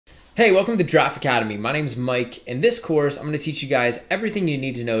Hey, welcome to Draft Academy. My name is Mike. In this course, I'm going to teach you guys everything you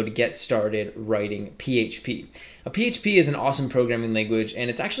need to know to get started writing PHP. PHP is an awesome programming language, and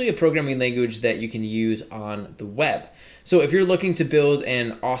it's actually a programming language that you can use on the web. So if you're looking to build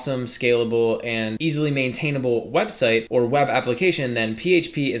an awesome, scalable, and easily maintainable website or web application, then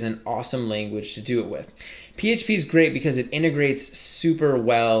PHP is an awesome language to do it with. PHP is great because it integrates super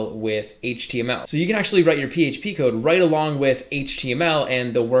well with HTML. So you can actually write your PHP code right along with HTML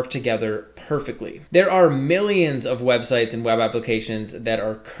and they'll work together perfectly. There are millions of websites and web applications that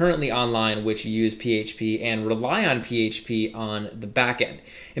are currently online which use PHP and rely on PHP on the back end.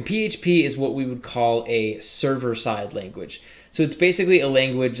 And PHP is what we would call a server-side language. So it's basically a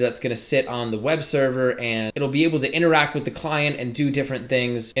language that's going to sit on the web server and it'll be able to interact with the client and do different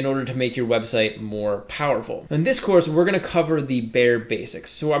things in order to make your website more powerful. In this course, we're going to cover the bare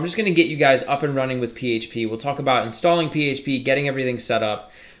basics. So I'm just going to get you guys up and running with PHP. We'll talk about installing PHP, getting everything set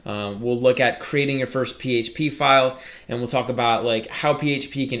up. We'll look at creating your first PHP file, and we'll talk about like how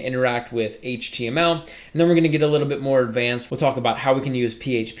PHP can interact with HTML. And then we're going to get a little bit more advanced. We'll talk about how we can use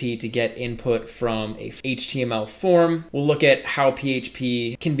PHP to get input from a HTML form. We'll look at how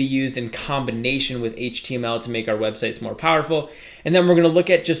PHP can be used in combination with HTML to make our websites more powerful. And then we're going to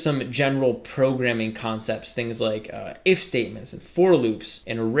look at just some general programming concepts, things like if statements and for loops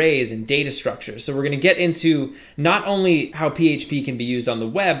and arrays and data structures. So we're going to get into not only how PHP can be used on the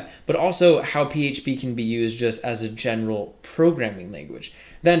web, but also how PHP can be used just as a general programming language.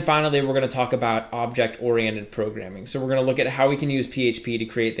 Then finally, we're going to talk about object-oriented programming. So we're going to look at how we can use PHP to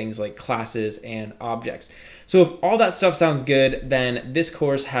create things like classes and objects. So if all that stuff sounds good, then this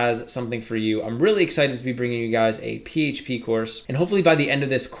course has something for you. I'm really excited to be bringing you guys a PHP course. And hopefully by the end of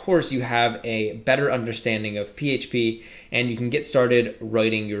this course, you have a better understanding of PHP and you can get started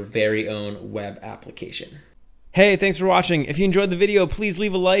writing your very own web application. Hey, thanks for watching. If you enjoyed the video, please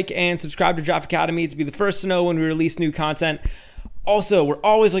leave a like and subscribe to Draft Academy to be the first to know when we release new content. Also, we're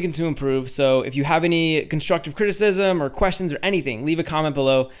always looking to improve, so if you have any constructive criticism or questions or anything, leave a comment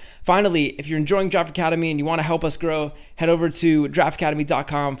below. Finally, if you're enjoying Draft Academy and you want to help us grow, head over to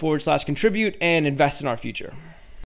draftacademy.com/contribute and invest in our future.